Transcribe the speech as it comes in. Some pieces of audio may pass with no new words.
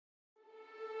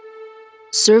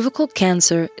Cervical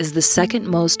cancer is the second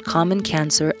most common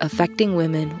cancer affecting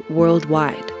women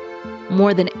worldwide.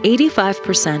 More than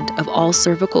 85% of all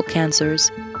cervical cancers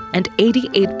and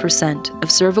 88% of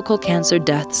cervical cancer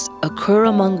deaths occur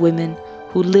among women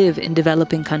who live in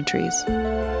developing countries.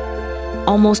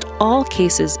 Almost all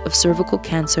cases of cervical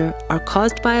cancer are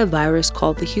caused by a virus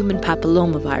called the human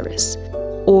papilloma virus,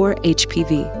 or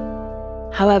HPV.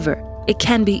 However, it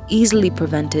can be easily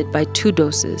prevented by 2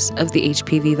 doses of the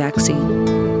HPV vaccine.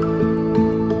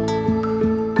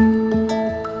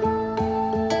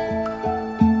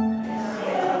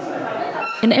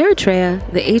 In Eritrea,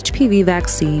 the HPV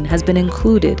vaccine has been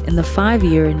included in the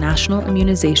 5-year National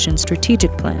Immunization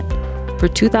Strategic Plan for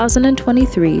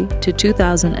 2023 to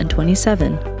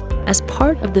 2027 as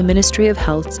part of the Ministry of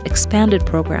Health's expanded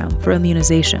program for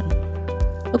immunization.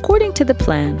 According to the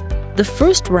plan, the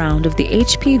first round of the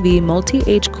HPV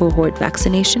Multi-Age-Cohort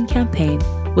Vaccination Campaign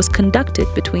was conducted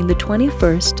between the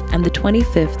 21st and the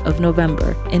 25th of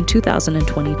November in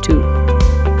 2022.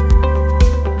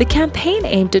 The campaign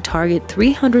aimed to target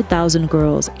 300,000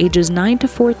 girls ages 9 to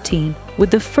 14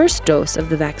 with the first dose of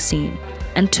the vaccine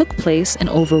and took place in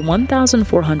over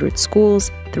 1,400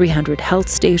 schools, 300 health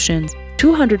stations,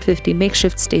 250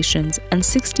 makeshift stations, and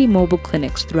 60 mobile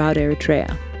clinics throughout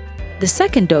Eritrea. The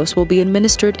second dose will be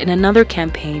administered in another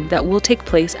campaign that will take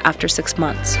place after 6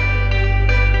 months.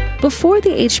 Before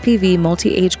the HPV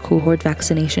Multi-Age-Cohort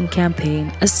Vaccination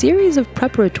Campaign, a series of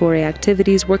preparatory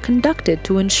activities were conducted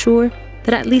to ensure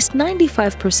that at least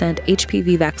 95%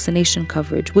 HPV vaccination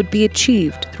coverage would be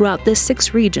achieved throughout the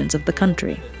 6 regions of the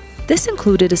country. This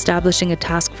included establishing a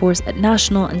task force at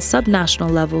national and subnational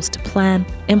levels to plan,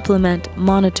 implement,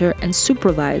 monitor, and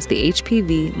supervise the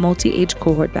HPV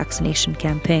Multi-Age-Cohort Vaccination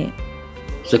Campaign.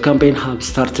 The campaign has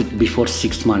started before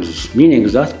 6 months, meaning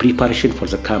that preparation for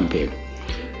the campaign.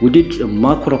 We did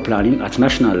macro planning at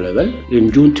national level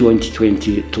in June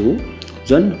 2022.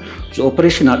 Then the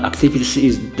operational activities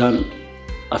is done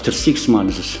after 6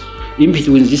 months. In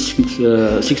between these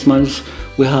 6 months,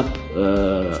 we have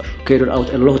carried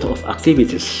out a lot of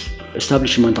activities.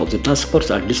 Establishment of the task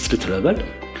force at district level.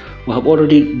 We have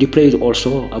already deployed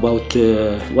also about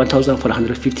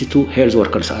 1,452 health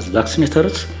workers as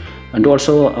vaccinators, and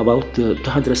also about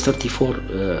 234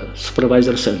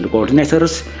 supervisors and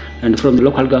coordinators. And from the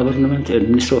local government and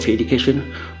Ministry of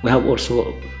Education, we have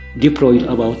also deployed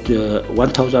about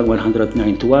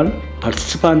 1,191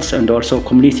 participants, and also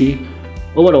community.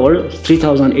 Overall,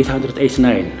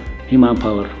 3,889 human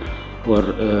power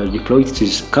were deployed to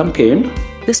this campaign.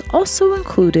 This also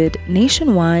included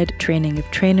nationwide training of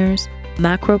trainers,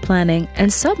 macro planning, and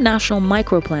subnational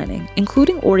micro planning,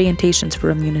 including orientations for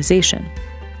immunization.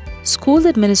 School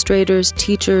administrators,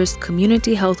 teachers,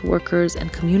 community health workers,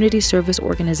 and community service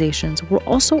organizations were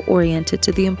also oriented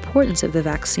to the importance of the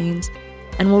vaccines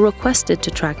and were requested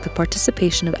to track the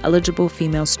participation of eligible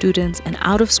female students and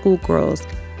out-of-school girls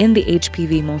in the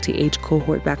HPV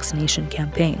Multi-Age-Cohort Vaccination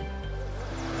Campaign.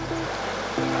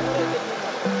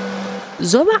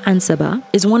 Zoba Ansaba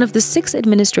is one of the 6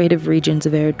 administrative regions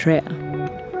of Eritrea.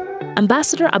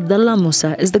 Ambassador Abdullah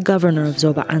Musa is the governor of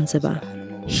Zoba Ansaba.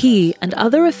 He and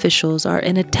other officials are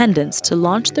in attendance to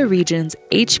launch the region's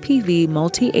HPV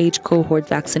Multi-Age-Cohort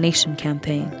Vaccination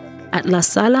Campaign at La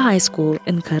Sala High School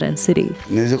in Karen City.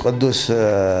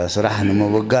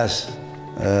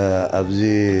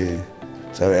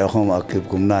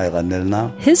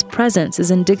 His presence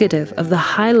is indicative of the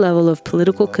high level of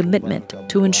political commitment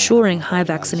to ensuring high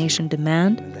vaccination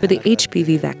demand for the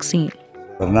HPV vaccine.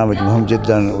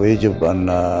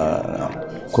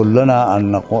 كلنا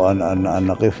أن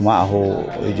نقف معه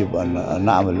يجب أن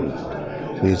نعمل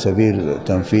في سبيل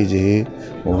تنفيذه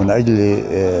ومن أجل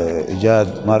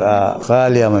إيجاد مرأة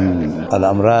خالية من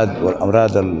الأمراض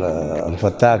والأمراض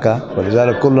الفتاكة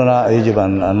ولذلك كلنا يجب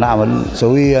أن نعمل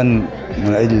سويا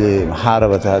من أجل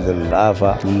محاربة هذه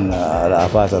الآفة من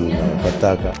الآفات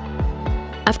الفتاكة.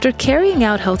 After carrying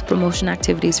out health promotion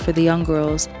activities for the young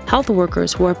girls, health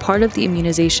workers who are part of the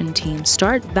immunization team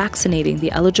start vaccinating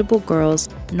the eligible girls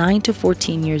 9 to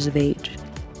 14 years of age.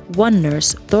 One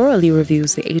nurse thoroughly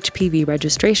reviews the HPV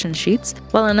registration sheets,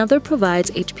 while another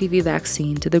provides HPV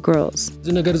vaccine to the girls.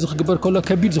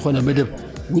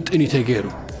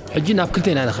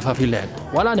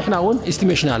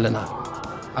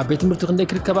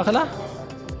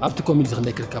 أبت كوميدي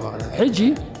خلنا كل كبار.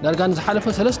 حجي درجان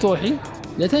حلفة 3 وحي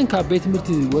نتين كبيت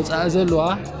مرتي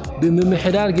وأزلوا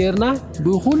بمحرار غيرنا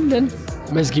بخلن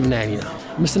مزجبنا عنينا.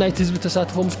 مثل نايت حزب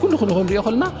تساتفهم كلهم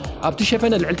رياخلنا أبت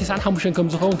شايفنا العلتي سان حموشن كم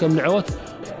زخون كم نعوت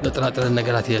نتراتر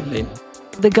النجارات يدلين.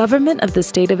 The government of the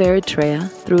State of Eritrea,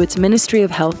 through its Ministry of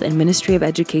Health and Ministry of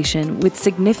Education, with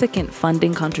significant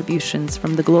funding contributions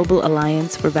from the Global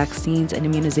Alliance for Vaccines and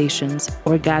Immunizations,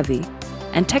 or GAVI,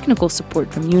 and technical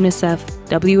support from UNICEF,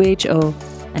 WHO,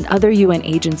 and other UN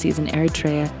agencies in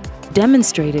Eritrea,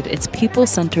 demonstrated its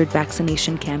people-centered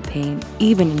vaccination campaign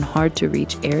even in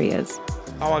hard-to-reach areas.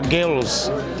 Our girls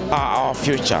are our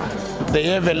future. They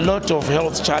have a lot of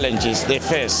health challenges they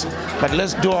face, but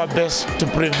let's do our best to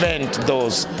prevent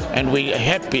those. And we're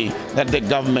happy that the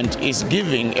government is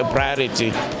giving a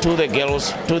priority to the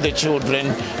girls, to the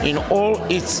children in all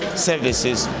its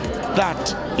services.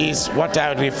 That is what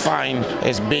I define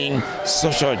as being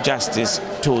social justice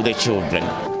to the children.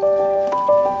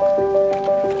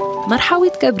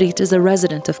 Marhawit Gabrit is a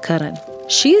resident of Karan.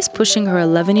 She is pushing her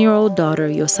 11-year-old daughter,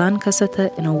 Yosan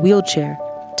Kasata, in a wheelchair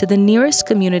to the nearest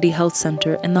community health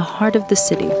center in the heart of the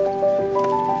city.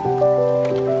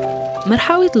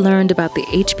 Marhawit learned about the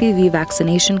HPV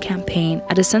vaccination campaign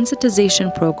at a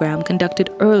sensitization program conducted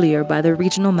earlier by the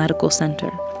regional medical center.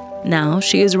 Now,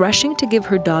 she is rushing to give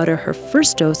her daughter her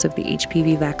first dose of the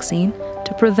HPV vaccine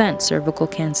to prevent cervical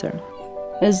cancer.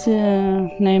 As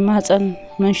Naimasan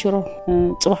Manshuro,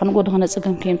 Tsohan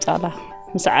Godhanatsakam came Tsala,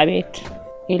 Miss Abet,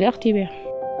 Elective.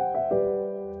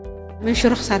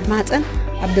 Manshuro Sad Matan,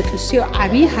 Abdusio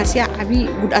Abi, Hasia Abi,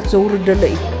 good at Zour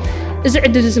delay. Is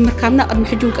it the Zimmerkamna and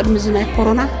Hajunk and Mizana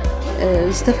Corona,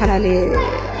 Stefanale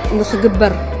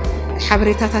Mugber,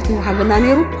 Habritatu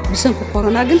Habananiru, Bisanko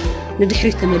Coronagan,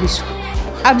 Nedhrit Melisu.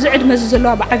 Abzad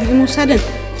Mazala Abi Musadan,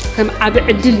 come Abi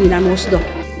Dilin and Wasdo.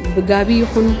 بجابي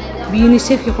يكون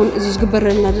بيونيسيف يكون إذا جبر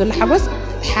الناس الحبس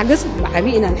حاجز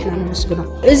بعبينا نحن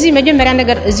نسكنه. إذا ما جمع أنا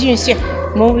جر إذا يونيسيف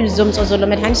مو بالزوم تصل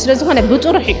لما نحن سرزقنا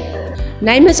بتروحي.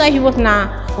 نايم صاحي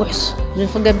وقتنا وحس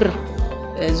نفجبر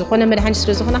زخنا ما نحن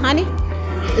سرزقنا هاني.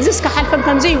 إذا سكحل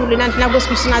فم زي ولنا نحن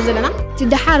بس مش نازلنا.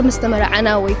 تدحار مستمر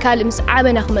أنا ويكلم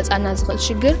عابنا خمس أنا زخل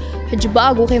شجر حجب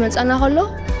أقو خيمة أنا خلو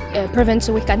prevent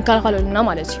ويكان كل خلو لنا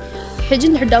مالتي. The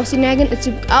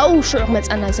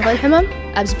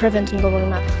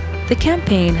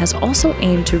campaign has also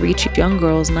aimed to reach young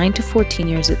girls 9 to 14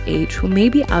 years of age who may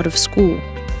be out of school.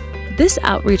 This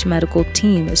outreach medical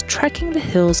team is trekking the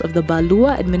hills of the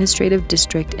Balua administrative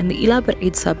district in the Ilabar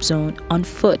Eid subzone on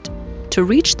foot to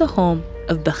reach the home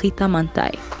of Bakhita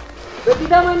Mantai.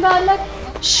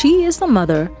 She is the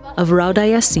mother of Rauda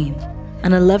Yassin,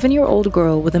 an 11-year-old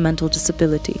girl with a mental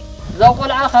disability.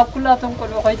 زوقل عاقب كلها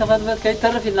تنقل وخي تخدمت كي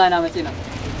ترف لنا نامتنا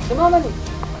تمامني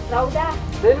راودا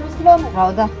بين مسكلام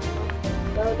راودا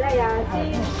يا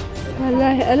عزيز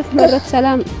والله ألف مرة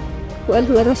سلام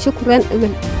وألف مرة شكرا أمل.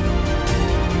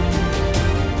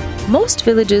 Most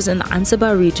villages in the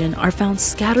Ansaba region are found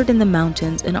scattered in the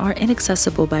mountains and are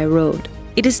inaccessible by road.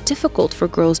 It is difficult for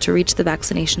girls to reach the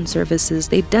vaccination services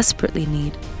they desperately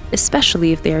need,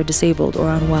 especially if they are disabled or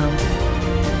unwell.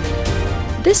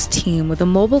 This team with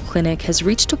a mobile clinic has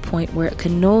reached a point where it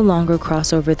can no longer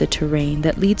cross over the terrain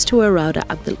that leads to where Rauda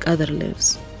Abdelkader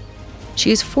lives.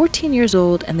 She is 14 years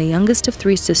old and the youngest of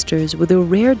 3 sisters with a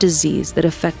rare disease that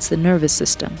affects the nervous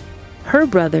system. Her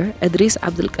brother, Idris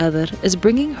Abdelkader, is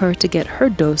bringing her to get her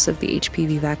dose of the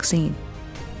HPV vaccine.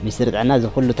 مسترد عنا ذا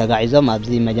كله تجاعزهم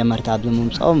أبزي مجمرت أبزي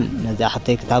ممسهم نزع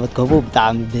حتى كتابة كبوب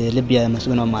بتاعم بليبيا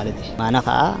مسؤولهم مالتي معنا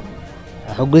قا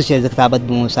حجوز إذا كتابة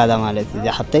بمساعدة مالتي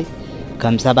إذا حتى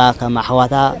كم سبعة كم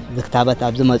أخواتها إذا كتابة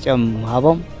أبزي مسؤولهم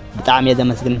هابهم بتاعم يدا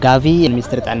مسؤول غافي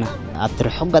المسترد عنا أبتر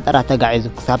حقة ترى تجاعز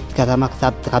كتابة كتامة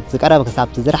كتابة كتابة كرب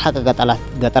كتابة زر حقة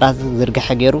قطرات زرق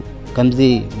حجيرو كم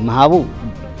زي مهابو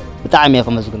بتاعم يا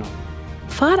مسؤولهم.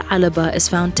 Far Alaba is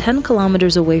found 10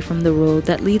 kilometers away from the road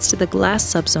that leads to the glass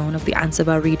subzone of the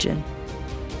Ansaba region.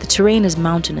 The terrain is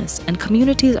mountainous and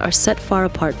communities are set far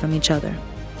apart from each other.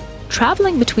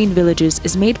 Traveling between villages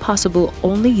is made possible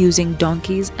only using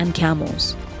donkeys and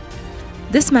camels.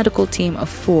 This medical team of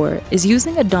 4 is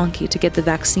using a donkey to get the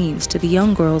vaccines to the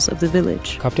young girls of the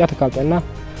village.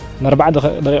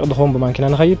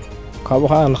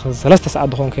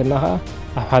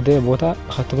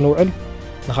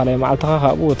 نخلي معلتها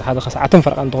خابو تحد خساعتين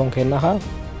فرق عندهم كأنها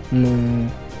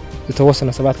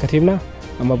يتوصلنا سبات كتيبنا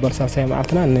أما برسال سيا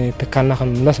معلتنا إن تكلنا خن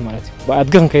الناس مالتي بعد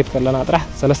جن كيت كلنا أطرح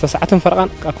 3 ساعات فرقان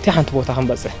أبتيح أنت بوتها خن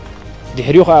بس دي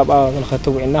حريوخة أبقى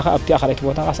نخطو إنها أبتيح خليت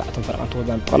بوتها ساعتين فرقان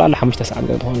تودن طلع لها 5 ساعات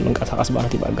قدهم نقصها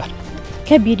قصبانتي بقى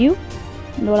كفيديو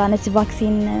لولا نسي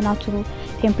فاكسين ناتورو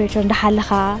temperature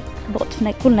نحلها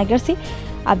بقطفنا كل نجرسي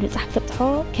عبد الصح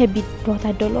تفتحه كبيد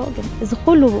بوتا دولو إذا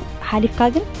كله حالف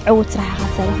كاجن عود صراحة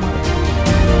خاصة له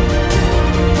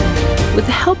With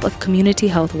the help of community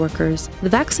health workers, the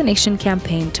vaccination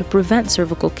campaign to prevent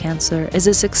cervical cancer is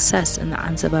a success in the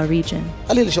Ansaba region.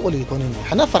 قليل شغل يكونين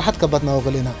احنا فرحت كبتنا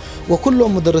وقلنا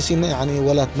وكلهم مدرسين يعني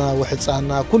ولدنا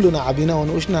وحصانا كلنا عبينا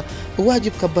ونوشنا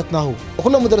واجب كبتناه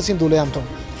وكلهم مدرسين دول يامتهم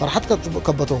فرحت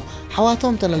كبتوه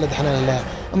حواتهم تنلدحنا هلا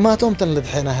اماتهم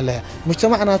تنلدحنا هلا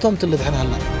مجتمعنا توم تنلدحنا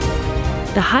هلا.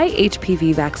 The high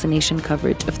HPV vaccination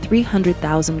coverage of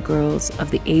 300,000 girls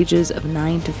of the ages of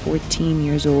 9 to 14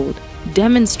 years old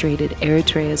demonstrated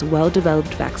Eritrea's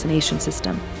well-developed vaccination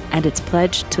system and its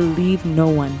pledge to leave no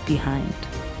one behind.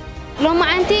 لو ما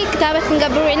عندي كتابة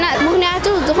نقبرنا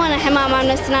مهنياته زخون حمام عن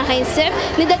نفسنا خينسعب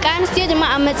ندك أنا استيج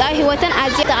ما أمتعه وتن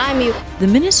عزيز عاميو. The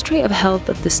Ministry of Health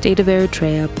of the State of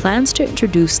Eritrea plans to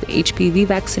introduce the HPV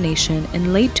vaccination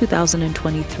in late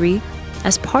 2023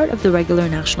 as part of the regular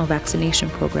national vaccination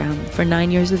program for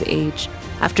 9 years of age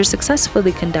after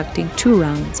successfully conducting 2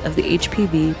 rounds of the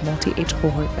HPV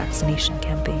Multi-Age-Cohort Vaccination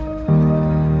Campaign.